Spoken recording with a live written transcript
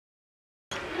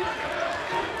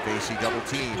Spacey double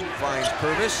team, finds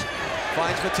Purvis,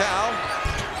 finds Vitale,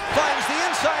 finds the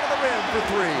inside of the rim for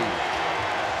three.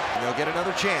 And they'll get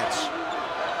another chance.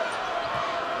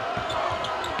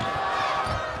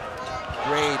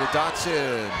 Gray to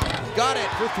Dotson, got it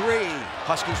for three.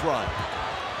 Huskies run.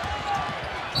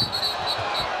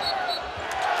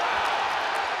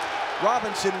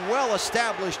 Robinson,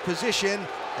 well-established position,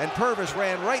 and Purvis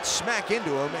ran right smack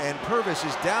into him, and Purvis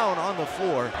is down on the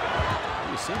floor.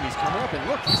 You see him, he's coming up, and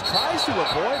look, he tries to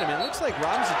avoid him. It looks like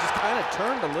Robinson just kind of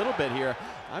turned a little bit here.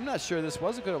 I'm not sure this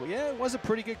was a good, yeah, it was a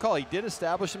pretty good call. He did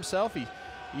establish himself. He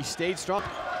stayed strong.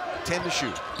 10 to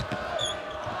shoot.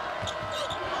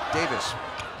 Davis,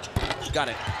 got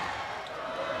it.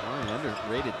 One of the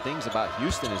underrated things about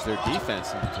Houston is their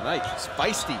defense, and tonight it's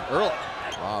feisty early.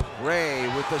 Gray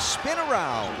with the spin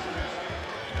around.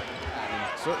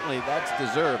 And certainly that's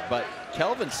deserved, but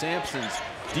Kelvin Sampson's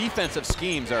defensive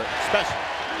schemes are special.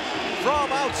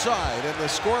 From outside, and the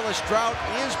scoreless drought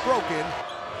is broken.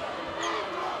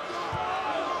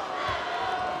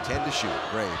 10 to shoot.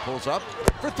 Gray pulls up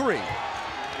for three.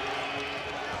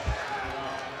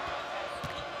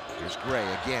 Here's Gray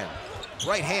again.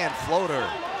 Right hand floater.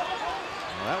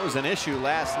 Well, that was an issue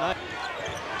last night.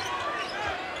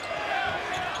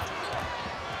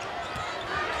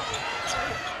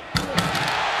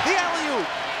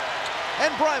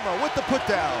 And Bryma with the put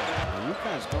down.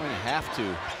 UConn's going to have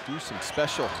to do some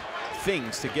special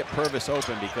things to get Purvis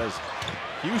open, because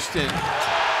Houston is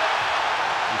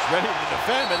ready to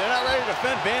defend, but they're not ready to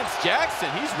defend Vance Jackson.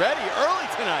 He's ready early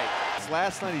tonight.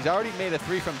 Last night he's already made a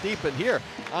three from deep, but here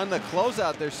on the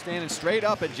closeout they're standing straight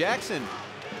up at Jackson.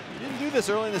 He didn't do this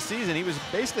early in the season. He was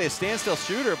basically a standstill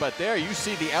shooter, but there you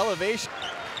see the elevation.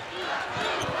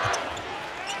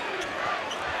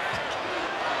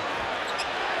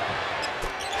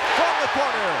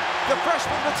 Corner, the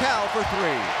freshman Vitale for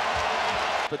three.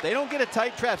 But they don't get a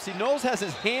tight trap. See, Knowles has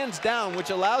his hands down,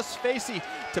 which allows Spacey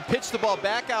to pitch the ball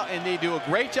back out, and they do a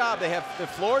great job. They have the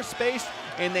floor spaced,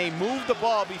 and they move the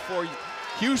ball before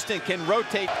Houston can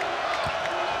rotate.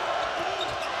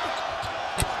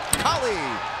 Colley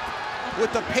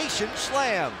with the patient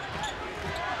slam.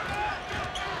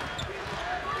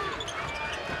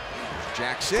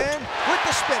 Jackson with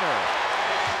the spinner.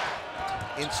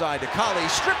 Inside to Colley,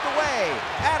 stripped away.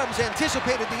 Adams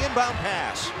anticipated the inbound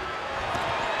pass.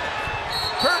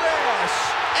 Purvis,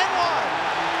 and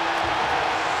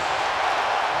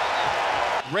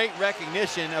one. Great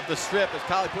recognition of the strip as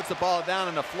Colley puts the ball down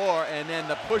on the floor, and then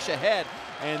the push ahead.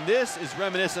 And this is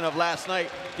reminiscent of last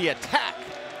night, the attack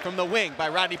from the wing by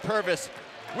Rodney Purvis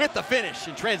with the finish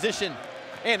in transition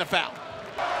and a foul.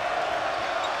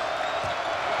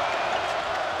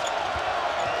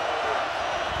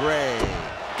 Gray,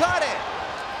 got it.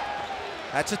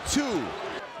 That's a two.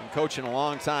 Been coaching a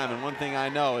long time, and one thing I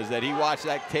know is that he watched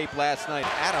that tape last night.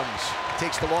 Adams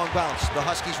takes the long bounce. The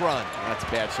Huskies run. That's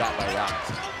a bad shot by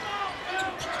Robinson.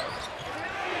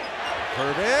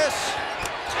 Purvis.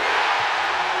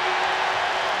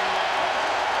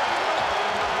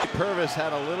 Purvis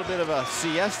had a little bit of a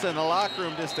siesta in the locker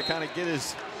room just to kind of get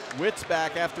his wits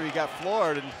back after he got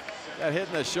floored and got hit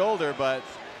in the shoulder, but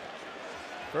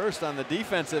first on the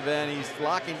defensive end, he's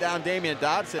locking down Damyean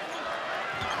Dotson.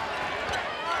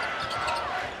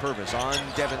 Purvis on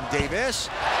Devin Davis.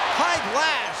 High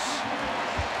glass.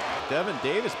 Devin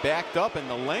Davis backed up, and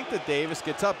the length of Davis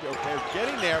gets up. They're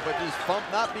getting there, but just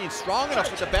not being strong enough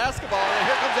with the basketball. And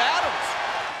here comes Adams.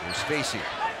 Here's Spacey.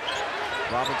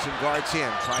 Robinson guards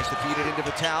him, tries to feed it into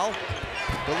Vitale.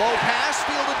 The low pass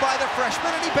fielded by the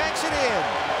freshman, and he banks it in.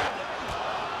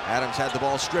 Adams had the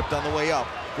ball stripped on the way up.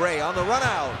 Gray on the run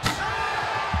out.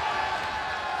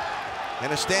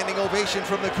 And a standing ovation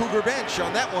from the Cougar bench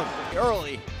on that one.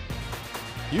 Early,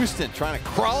 Houston trying to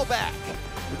crawl back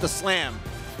with the slam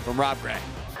from Rob Gray.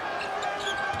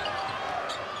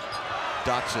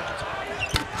 Dotson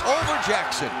over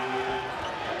Jackson.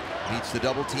 Meets the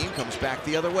double team, comes back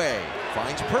the other way.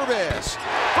 Finds Purvis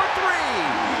for three.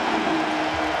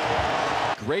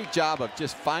 Great job of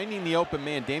just finding the open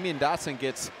man. Damyean Dotson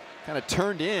gets kind of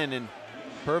turned in, and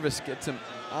Purvis gets him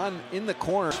on in the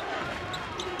corner.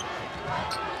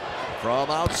 From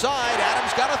outside,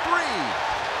 Adams got a three.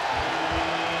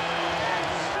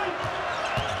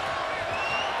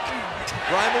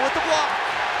 Bryma with the block.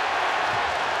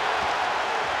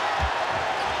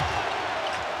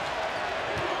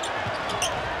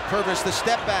 Purvis the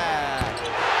step back.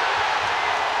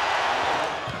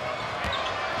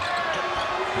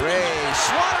 Gray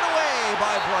swatted away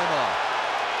by Bryma.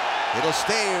 It'll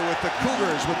stay with the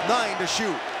Cougars with 9 to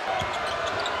shoot.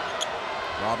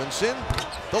 Robinson,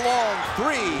 the long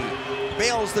three,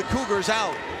 bails the Cougars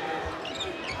out.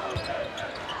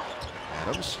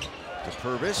 Adams to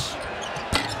Purvis.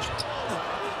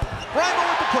 Bryma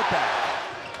with the putback.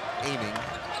 Aiming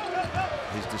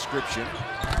his description.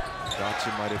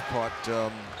 Dotson might have caught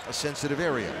a sensitive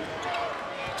area.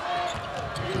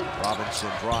 Robinson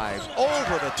drives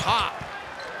over the top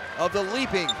of the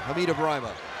leaping Hamida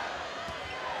Bryma.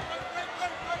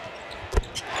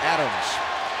 Adams.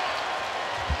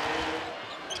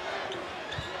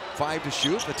 5 to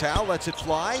shoot. Vital lets it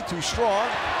fly. Too strong.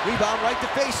 Rebound right to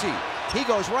Facey. He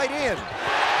goes right in.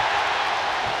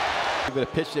 He would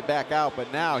have pitched it back out,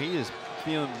 but now he is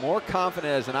feeling more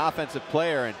confident as an offensive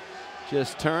player and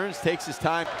just turns, takes his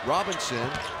time. Robinson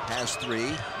has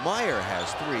 3. Meyer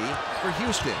has 3 for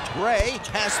Houston. Gray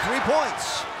has 3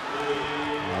 points.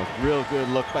 A real good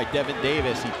look by Devin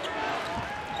Davis.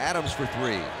 Adams for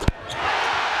 3.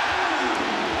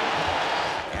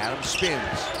 Adams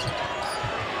spins.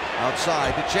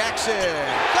 Outside to Jackson.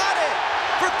 Got it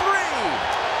for 3.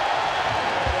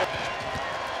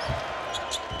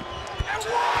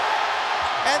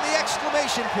 And the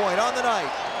exclamation point on the night.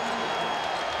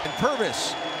 And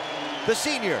Purvis, the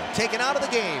senior, taken out of the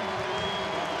game.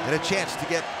 And a chance to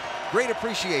get great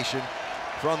appreciation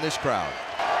from this crowd.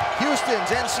 Houston's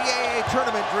NCAA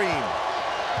tournament dream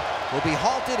will be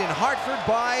halted in Hartford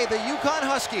by the UConn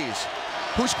Huskies,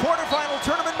 whose quarterfinal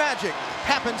tournament magic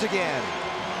happens again.